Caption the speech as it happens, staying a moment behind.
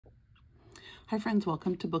Hi friends,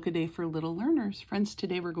 welcome to Book a Day for Little Learners. Friends,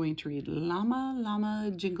 today we're going to read Llama Llama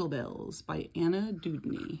Jingle Bells by Anna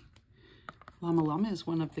Dewdney. Llama Llama is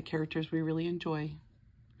one of the characters we really enjoy.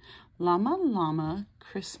 Llama Llama,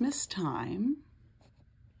 Christmas time.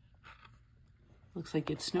 Looks like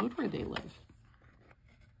it snowed where they live.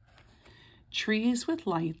 Trees with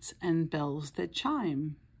lights and bells that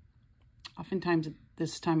chime. Oftentimes at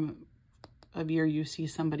this time of year you see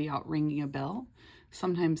somebody out ringing a bell.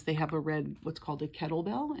 Sometimes they have a red, what's called a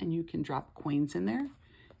kettlebell, and you can drop coins in there,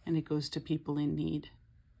 and it goes to people in need.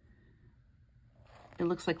 It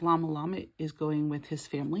looks like Llama Llama is going with his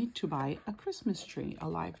family to buy a Christmas tree, a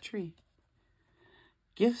live tree.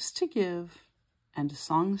 Gifts to give and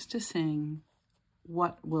songs to sing.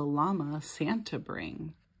 What will Llama Santa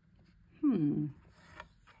bring?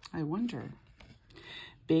 I wonder.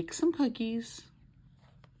 Bake some cookies.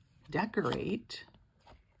 Decorate.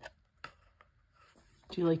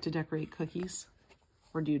 Do you like to decorate cookies,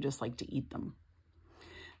 or do you just like to eat them?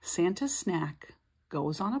 Santa's snack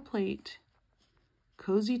goes on a plate.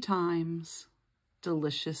 Cozy times,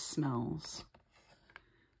 delicious smells.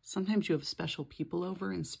 Sometimes you have special people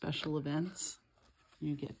over and special events.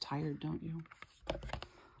 You get tired, don't you?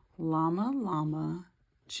 Llama Llama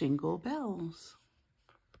Jingle Bells.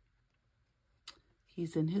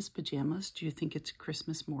 He's in his pajamas. Do you think it's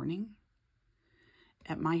Christmas morning?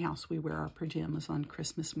 At my house, we wear our pajamas on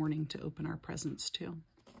Christmas morning to open our presents too.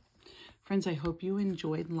 Friends, I hope you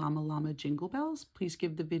enjoyed Llama Llama Jingle Bells. Please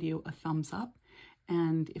give the video a thumbs up.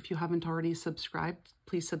 And if you haven't already subscribed,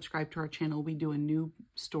 please subscribe to our channel. We do a new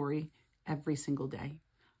story every single day.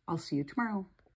 I'll see you tomorrow.